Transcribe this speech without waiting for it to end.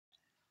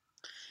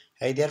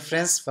Hey dear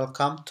friends,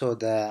 welcome to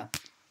the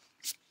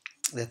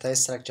data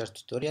structure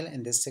tutorial.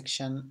 In this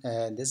section,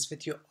 in this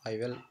video, I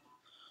will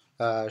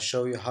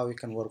show you how you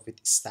can work with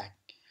stack.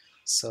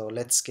 So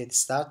let's get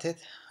started,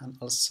 and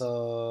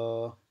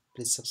also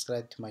please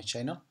subscribe to my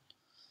channel.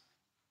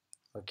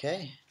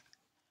 Okay,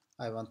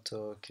 I want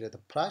to create a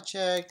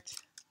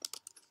project,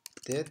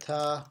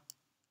 data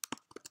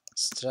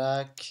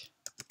structure.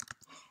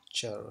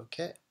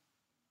 Okay.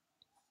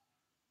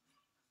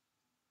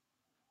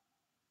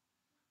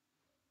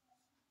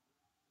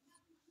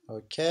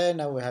 Okay,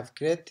 now we have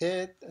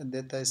created a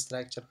data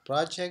structure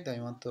project. I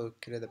want to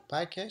create a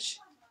package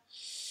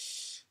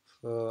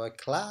for a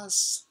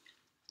class.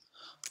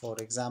 For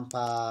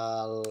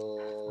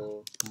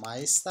example,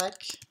 my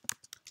stack.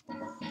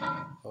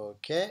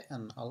 Okay,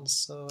 and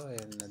also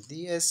in a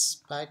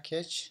ds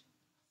package.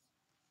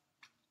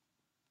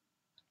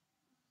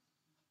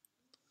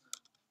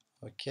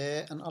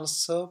 Okay, and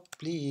also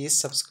please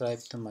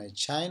subscribe to my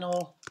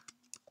channel,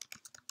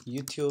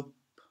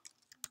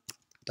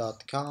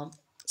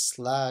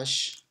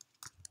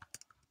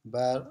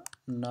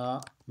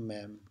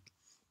 youtube.com/barnamem.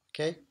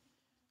 Okay,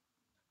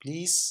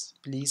 please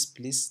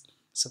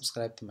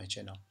subscribe to my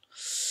channel.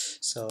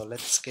 So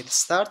let's get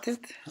started.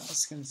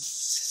 As you can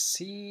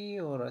see,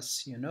 or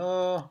as you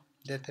know,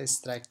 data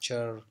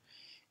structure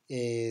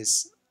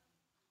is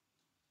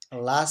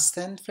last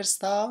in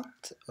first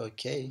out.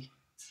 Okay,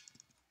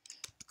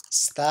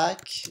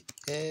 stack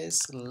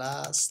is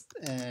last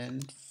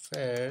in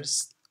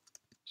first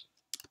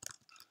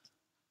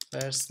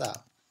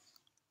out.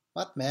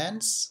 What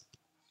means?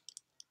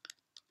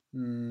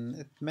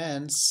 It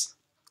means,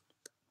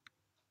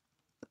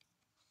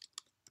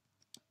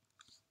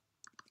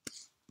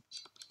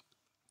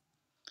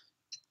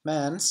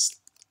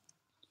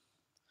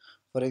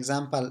 for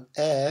example,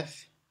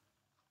 if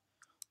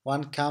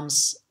one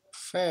comes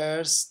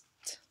first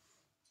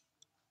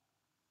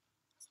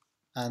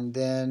and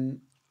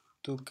then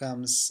two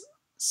comes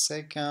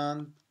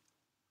second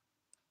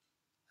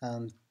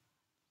and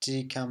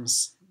three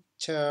comes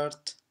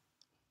third,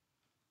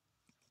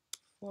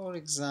 for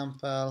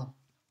example,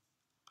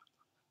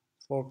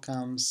 four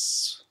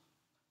comes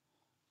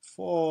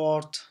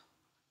fourth.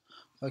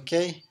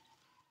 Okay,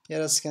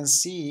 here as you can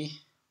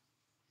see,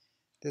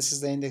 this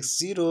is the index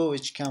 0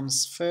 which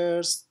comes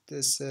first.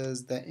 This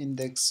is the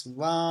index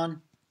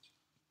 1.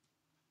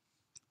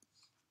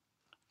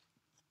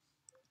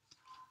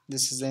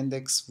 This is the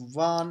index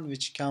 1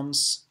 which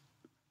comes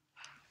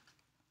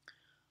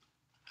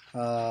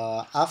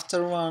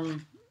after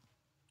 1.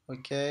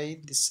 Okay,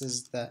 this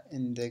is the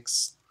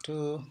index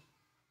 2,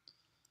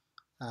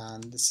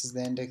 and this is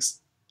the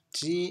index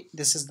 3.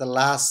 This is the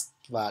last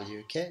value.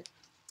 Okay,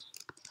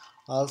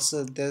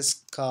 also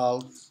this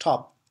called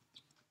top.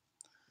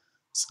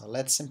 So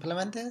let's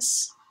implement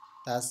this.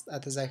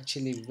 That is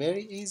actually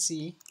very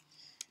easy.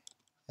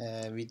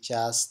 We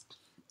just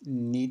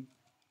need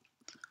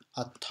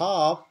a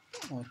top,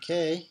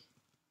 okay,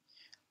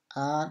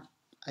 and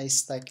a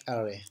stack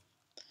array.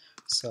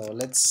 So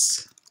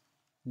let's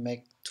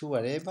make two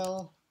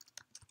variable,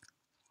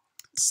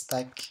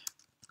 stack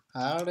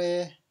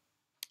array.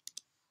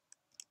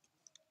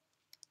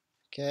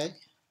 Okay,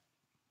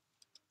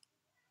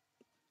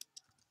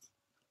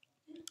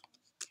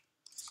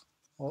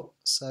 oh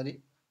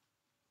sorry,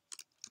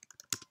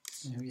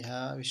 we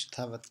should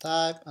have a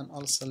type, and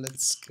also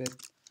let's create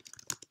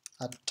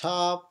a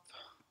top.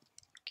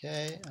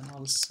 Okay, and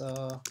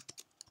also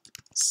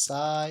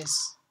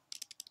size.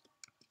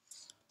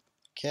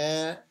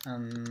 Okay,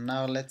 and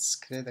now let's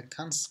create a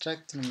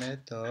constructor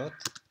method.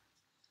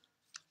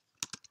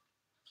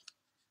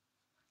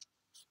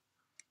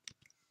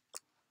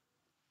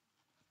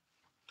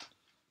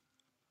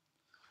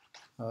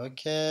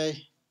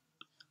 Okay,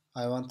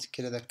 I want to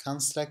create a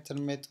constructor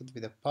method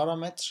with a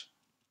parameter.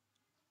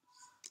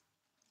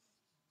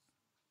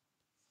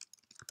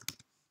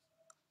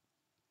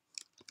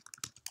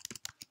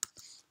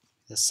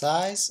 The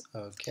size,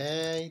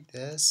 okay,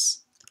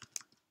 this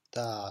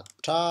the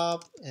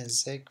top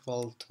is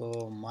equal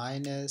to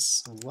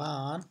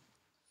 -1.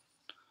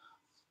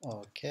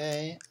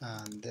 Okay,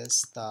 and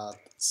this dot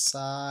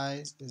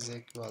size is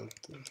equal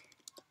to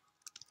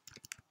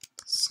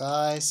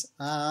size,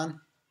 and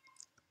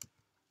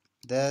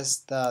this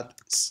dot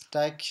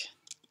stack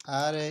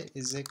array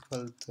is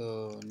equal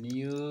to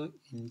new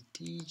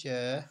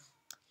integer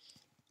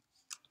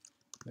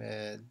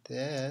with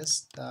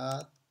this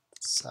dot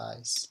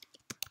size.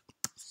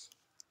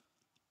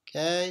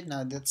 Okay,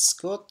 now that's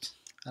good.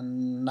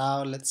 And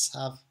now let's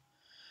have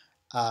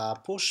a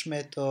push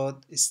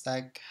method.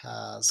 Stack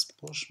has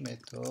push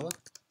method,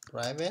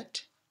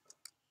 private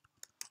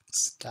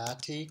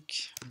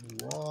static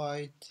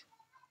void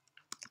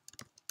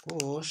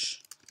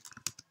push.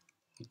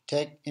 We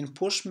take in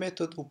push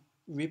method,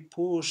 we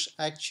push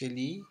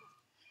actually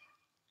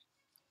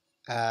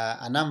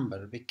a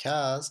number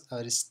because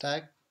our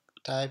stack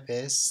type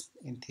is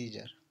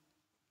integer.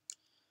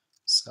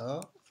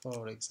 So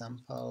for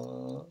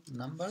example,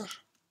 number.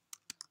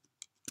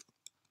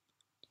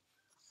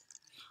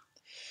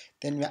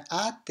 Then we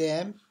add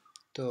them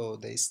to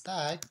the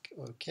stack.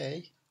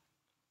 Okay,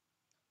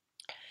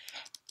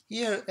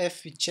 here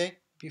if we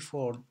check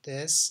before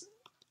this,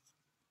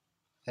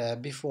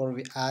 before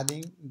we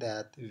adding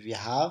that we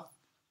have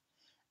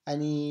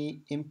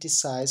any empty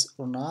size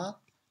or not,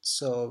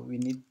 so we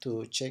need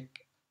to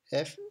check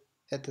if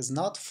it is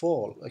not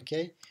full.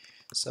 Okay,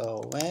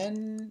 so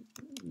when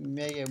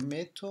make a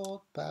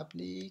method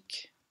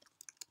public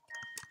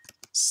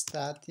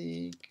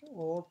static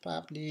or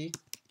public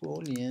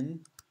boolean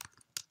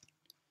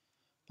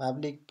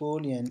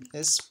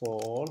is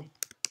full,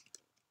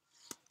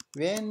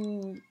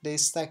 when the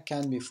stack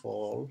can be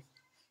full,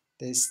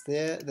 the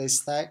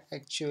stack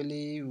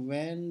actually,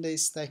 when the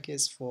stack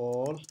is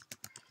full,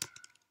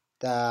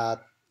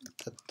 that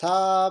the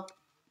top,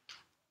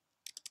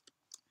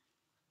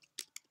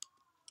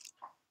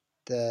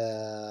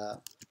 the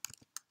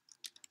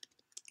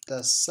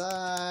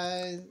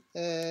size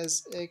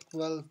is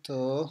equal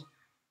to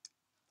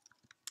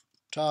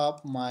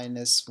top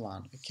minus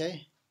 1.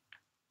 Okay,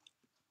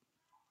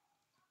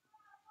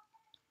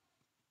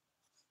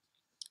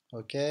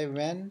 okay,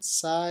 when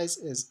size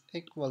is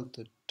equal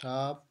to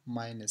top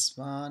minus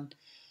 1,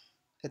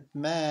 it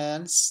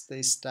means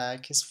the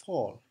stack is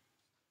full.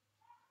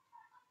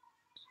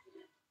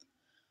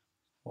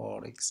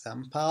 For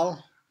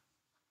example,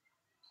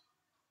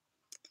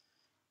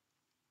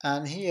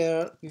 and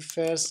here we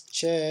first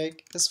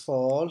check is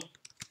full.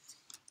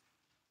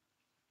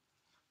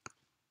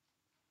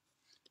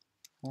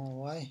 Oh,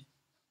 why?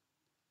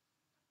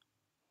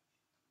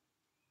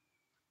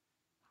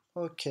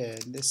 Okay,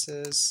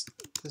 this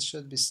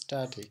should be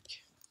static.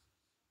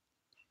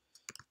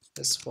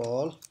 Is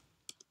full.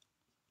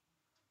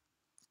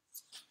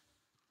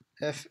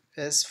 If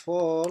is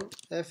full,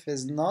 if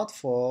is not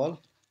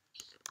full,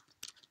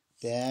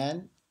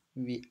 then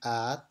we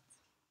add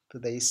to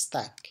the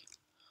stack.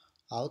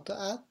 How to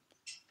add?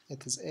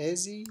 It is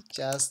easy.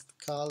 Just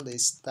call the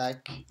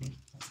stack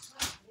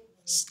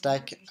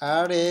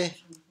array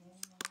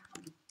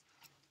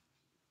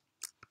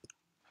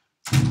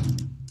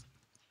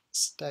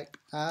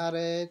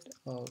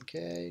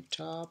Okay,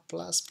 top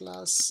plus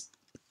plus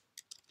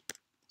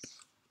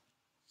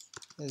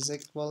is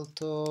equal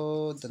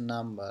to the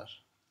number.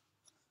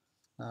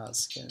 Now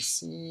as you can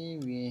see,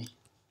 we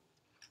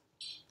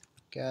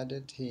got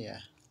it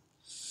here.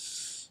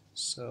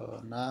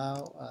 So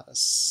now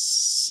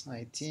as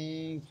I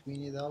think we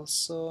need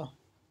also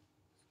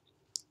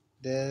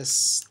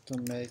this to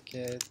make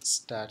it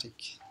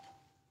static.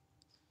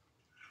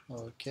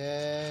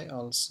 Okay,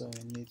 also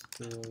we need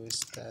to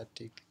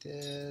static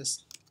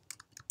this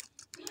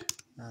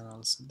and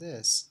also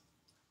this.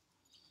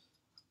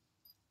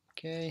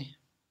 Okay,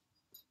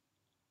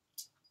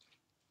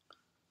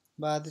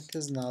 but it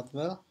is not.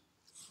 Well,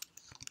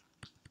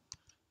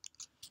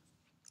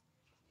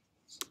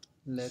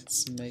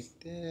 let's make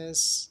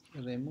this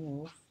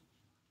remove.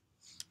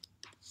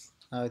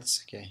 Now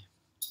it's okay.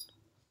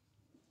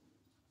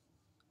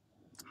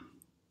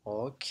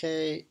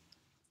 Okay,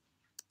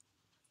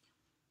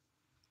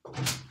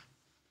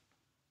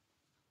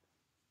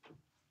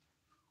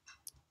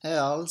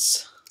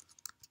 else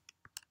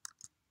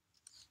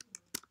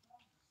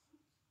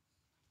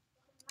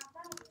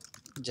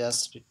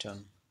just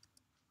return.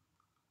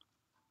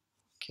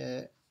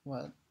 Okay,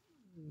 what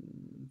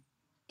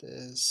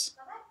this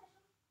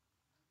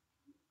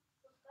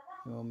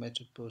you want me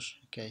to push?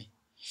 Okay,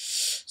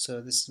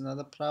 so this is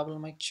another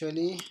problem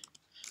actually.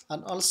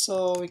 And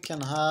also we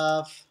can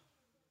have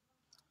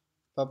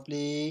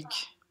public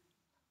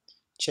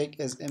check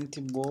as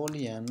empty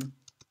boolean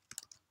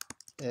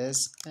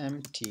is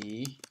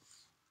empty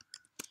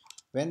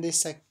when the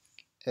stack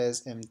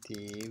is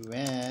empty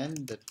when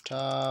the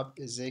top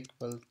is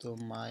equal to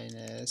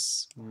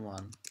minus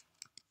 1.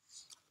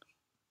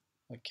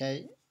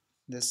 Okay,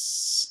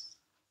 this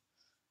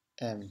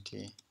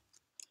empty,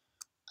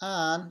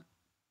 and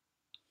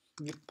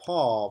we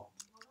pop,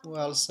 we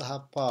also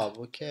have pop.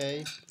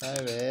 Okay,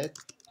 private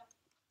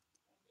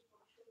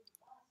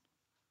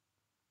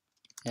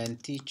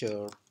and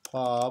teacher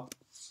pop.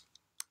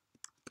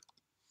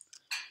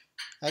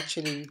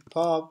 Actually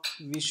pop,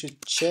 we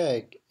should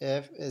check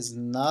if is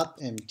not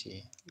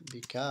empty,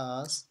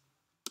 because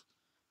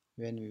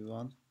when we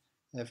want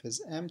if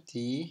is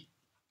empty,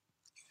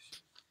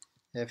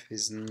 if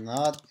is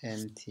not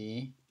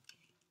empty,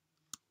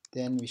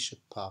 then we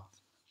should pop.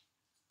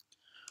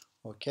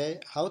 Okay,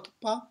 how to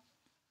pop?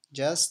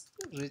 Just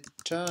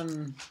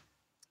return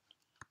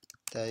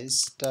the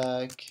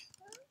stack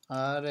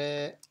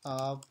array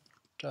of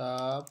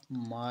top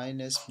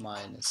minus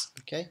minus.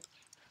 Okay,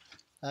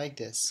 like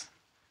this.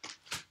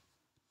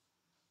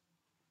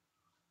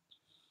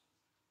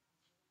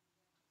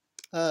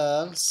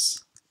 Else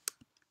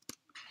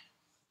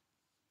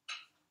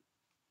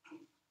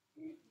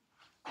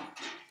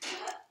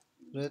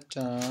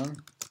return,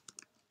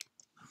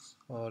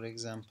 for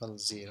example,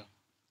 0.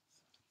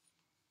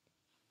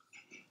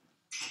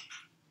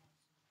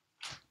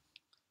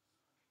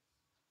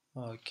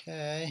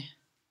 Okay,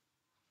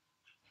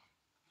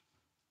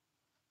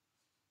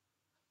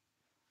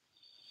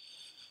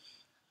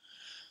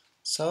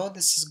 So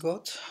this is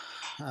good.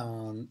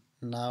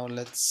 Now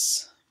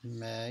let's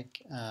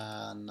make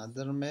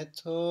another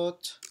method,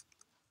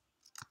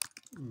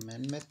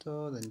 main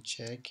method, and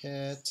check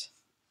it.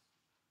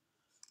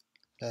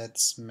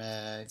 Let's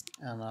make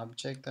an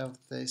object of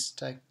the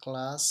stack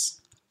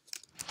class.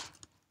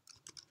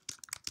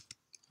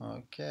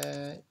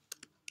 Okay,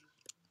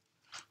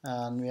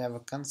 and we have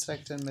a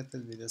constructor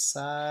method with a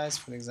size.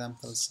 For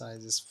example,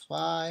 size is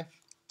 5.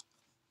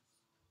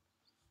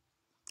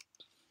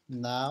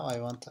 Now I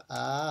want to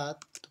add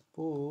to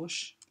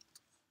push,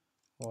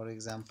 for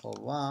example,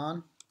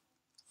 1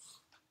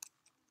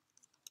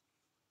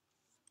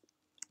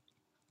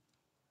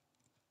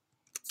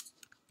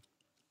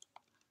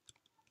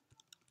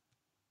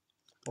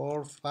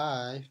 or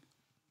 5.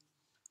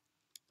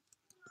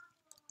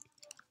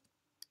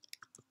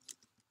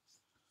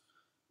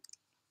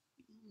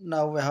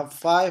 Now we have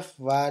 5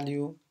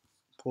 value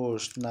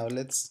pushed. Now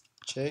let's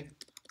check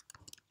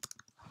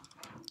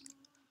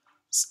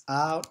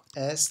out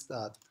s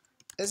dot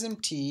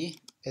smt.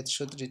 It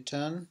should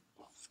return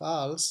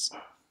false.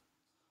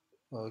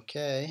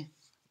 Okay,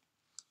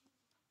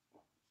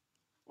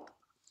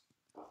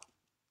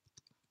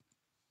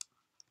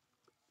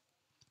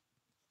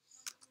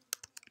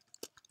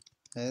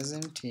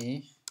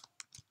 smt.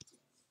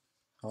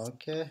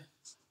 Okay,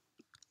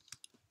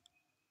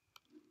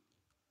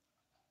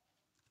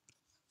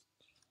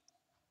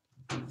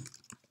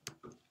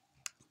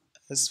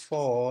 s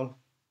fall.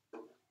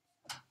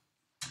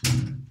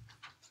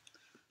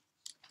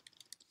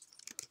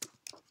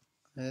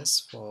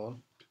 So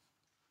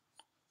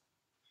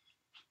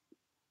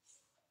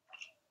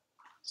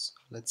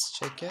let's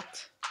check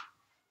it.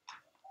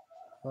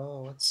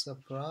 Oh, what's the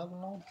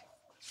problem?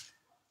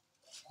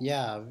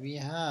 Yeah, we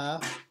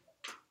have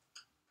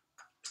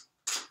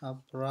a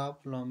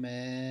problem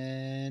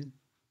in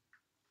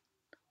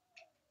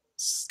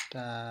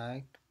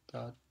stack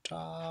dot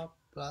top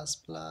plus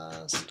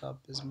plus top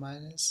is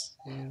minus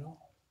 0.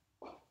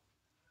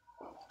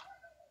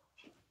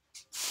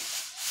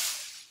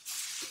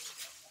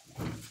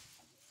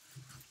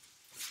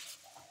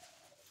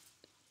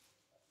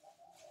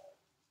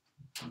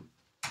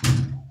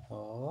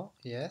 Oh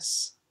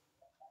yes,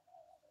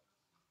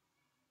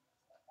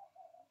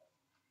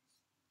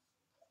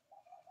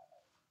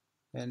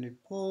 when we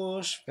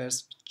push,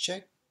 first we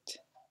checked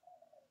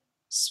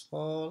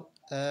small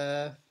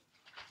f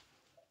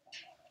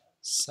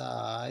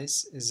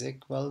size is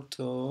equal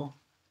to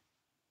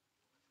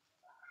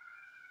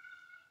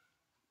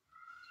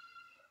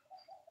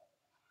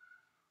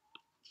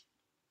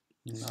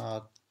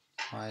not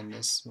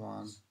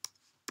 -1,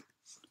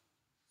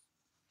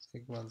 is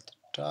equal to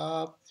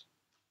top.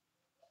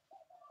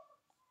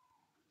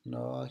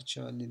 No,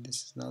 actually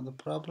this is not the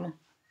problem.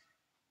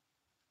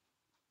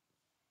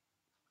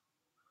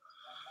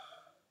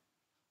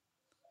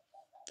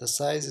 The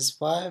size is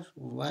 5.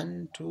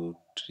 1 2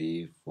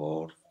 3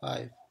 4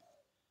 5.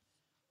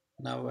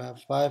 Now we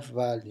have 5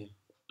 value.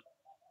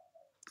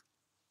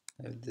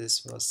 If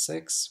this was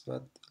 6,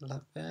 what will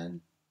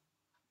happen?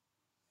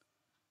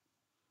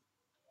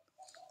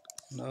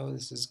 No,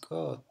 this is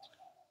good.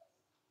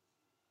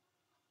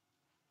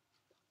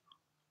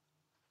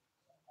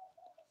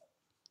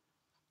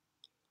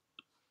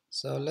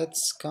 So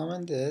let's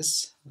comment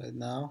this right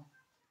now.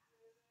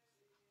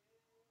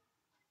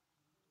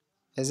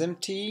 Is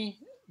empty?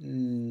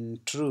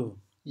 True.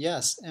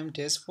 Yes,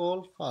 empty is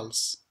full,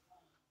 false.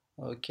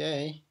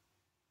 Okay,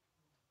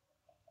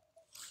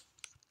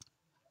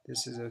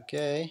 this is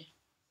okay.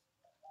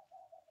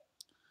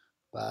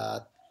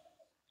 But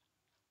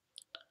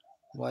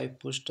why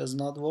push does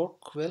not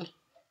work? Well,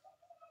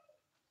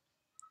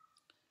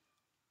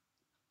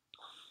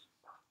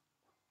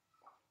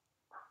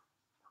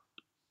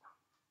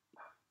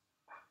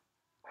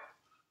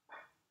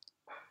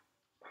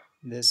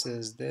 this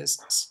is this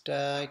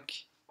stack.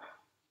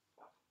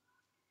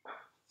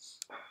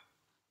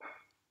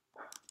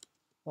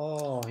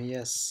 Oh,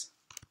 yes.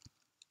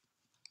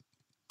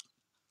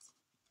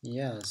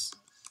 Yes,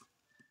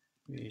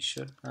 we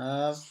should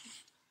have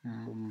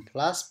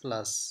plus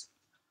plus.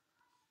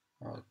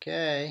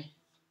 Okay,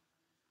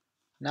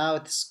 now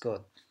it's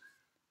good.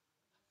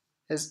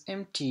 Is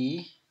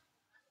empty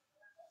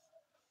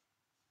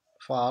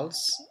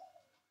false?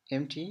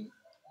 Empty?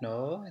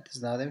 No, it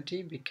is not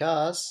empty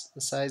because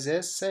the size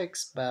is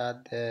 6,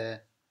 but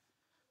the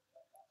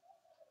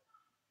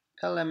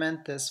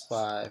element is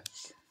 5.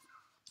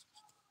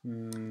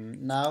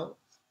 Now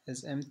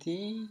is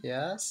empty?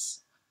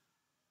 Yes.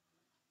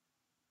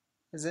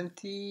 Is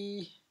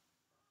empty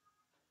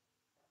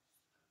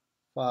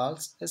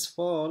false? Is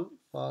full?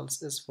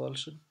 False is full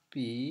should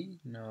be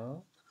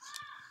no.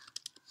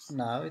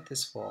 Now it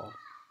is full.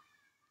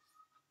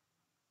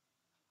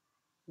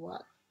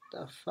 What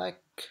the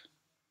fuck?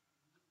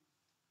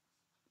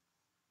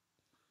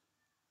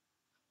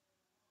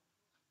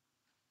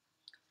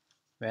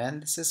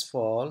 When this is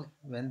full,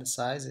 when the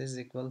size is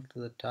equal to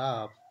the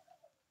top,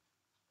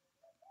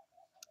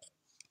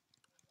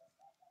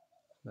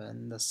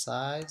 when the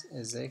size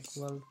is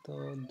equal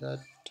to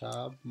the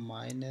top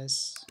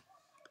minus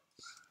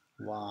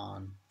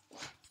 1.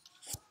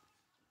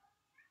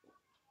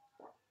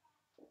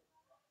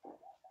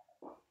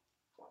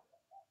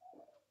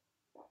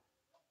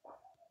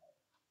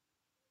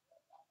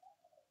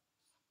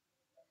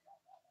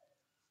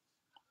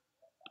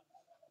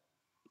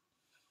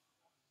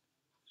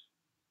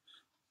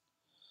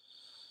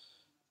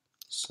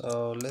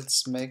 So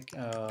let's make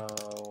a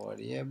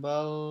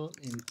variable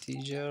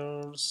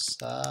integer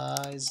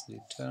size,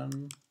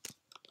 return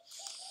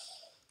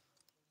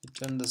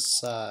the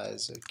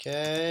size,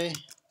 okay,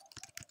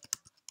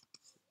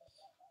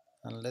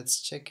 and let's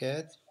check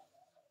it.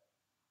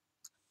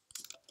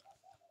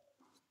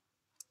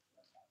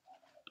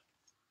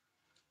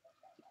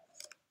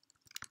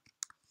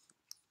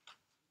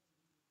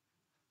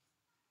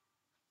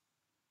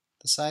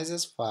 The size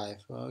is 5,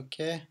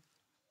 okay,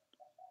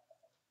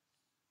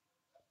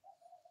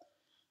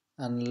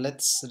 and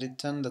let's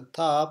return the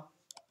top,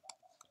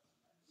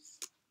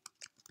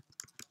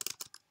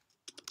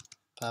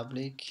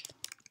 public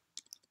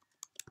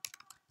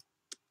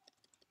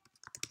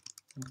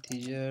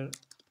integer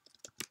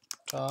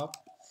top,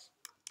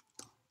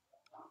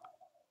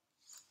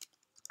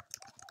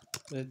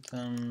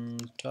 return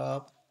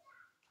top.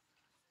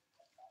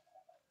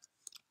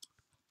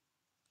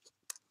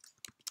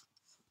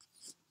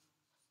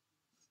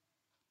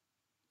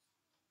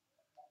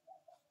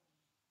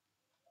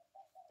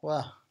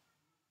 Wow,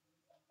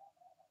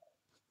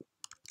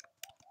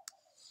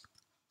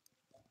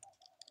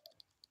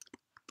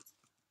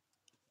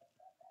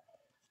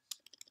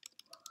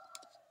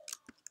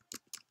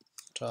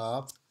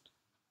 top,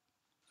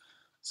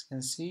 as you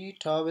can see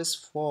top is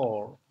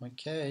 4,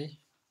 okay,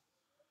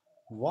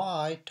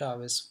 why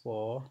top is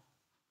 4?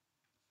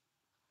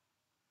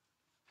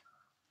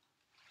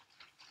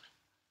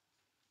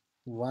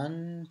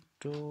 1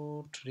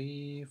 2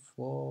 3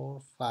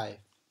 4 5.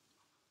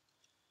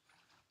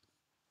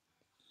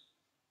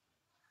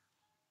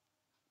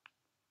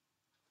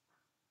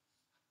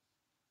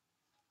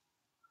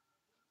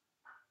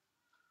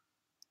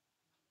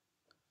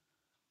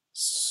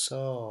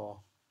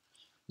 So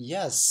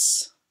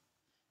yes,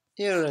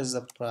 here is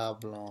a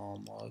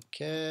problem,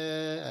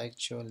 okay,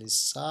 actually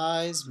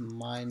size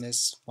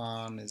minus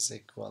 1 is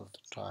equal to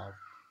top.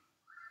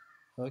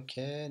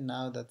 Okay,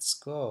 now that's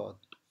good.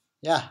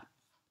 Yeah,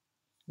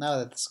 now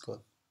that's good.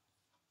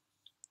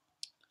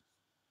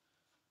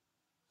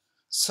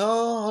 So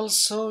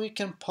also we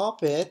can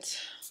pop it,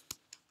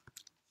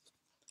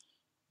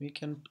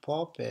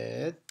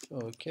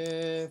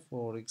 okay,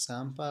 for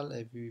example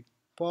if we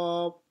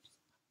pop,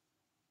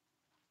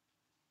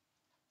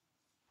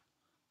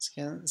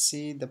 you can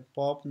see the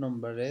pop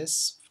number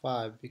is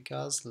 5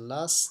 because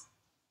last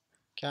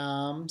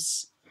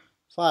comes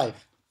 5.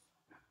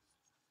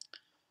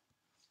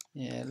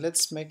 Yeah,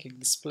 let's make a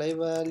display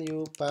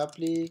value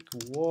public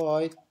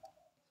void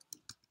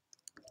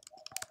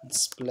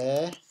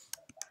display.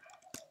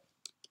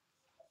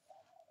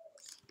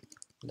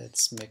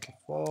 Let's make a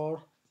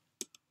 4.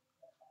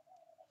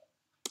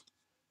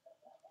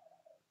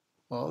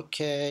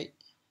 Okay,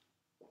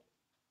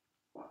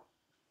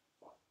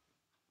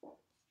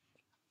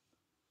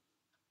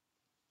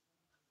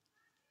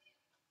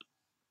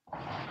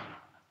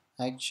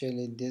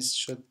 actually this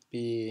should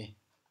be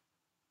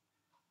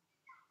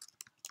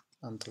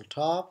until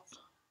top.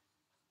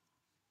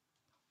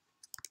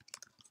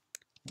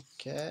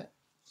 Okay,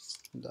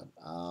 done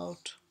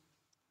out.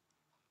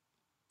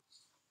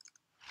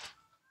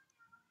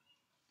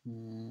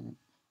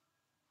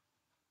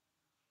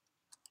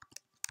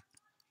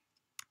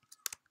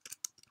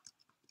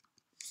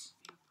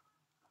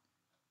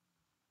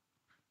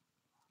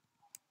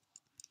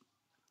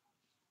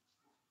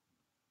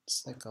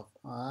 Sec of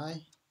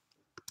I.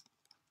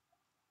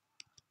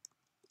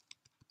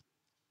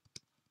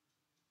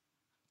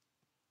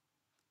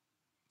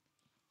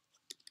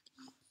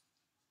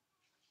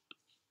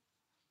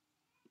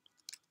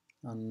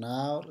 And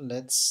now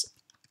let's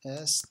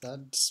as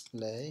that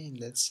display,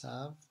 let's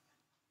have,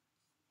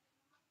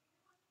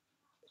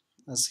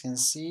 as you can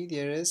see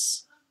there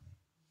is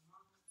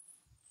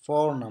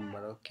 4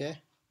 number,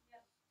 okay,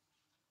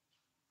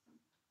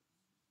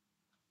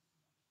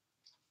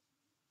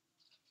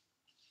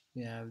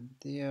 we have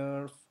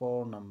there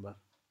 4 number.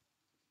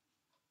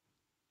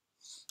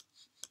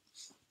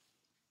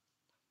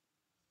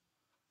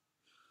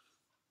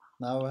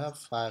 Now we have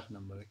 5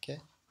 number, okay.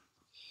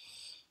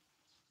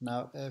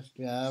 Now if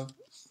we have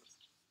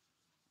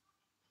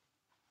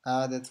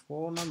added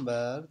 4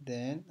 number,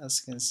 then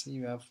as you can see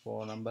we have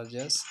 4 number,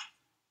 just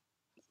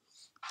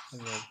we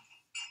have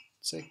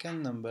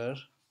second number,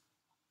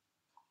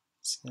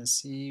 as you can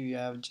see we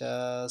have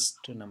just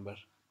 2 number.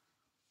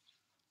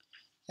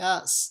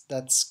 Yes,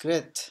 that's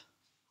great.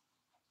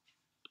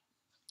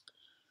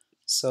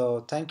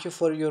 So thank you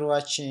for your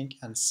watching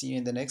and see you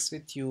in the next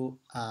video,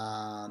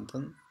 and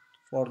don't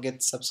forget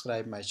to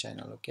subscribe my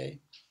channel, okay,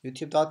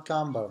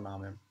 youtube.com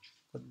Barnamim.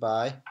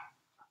 Goodbye.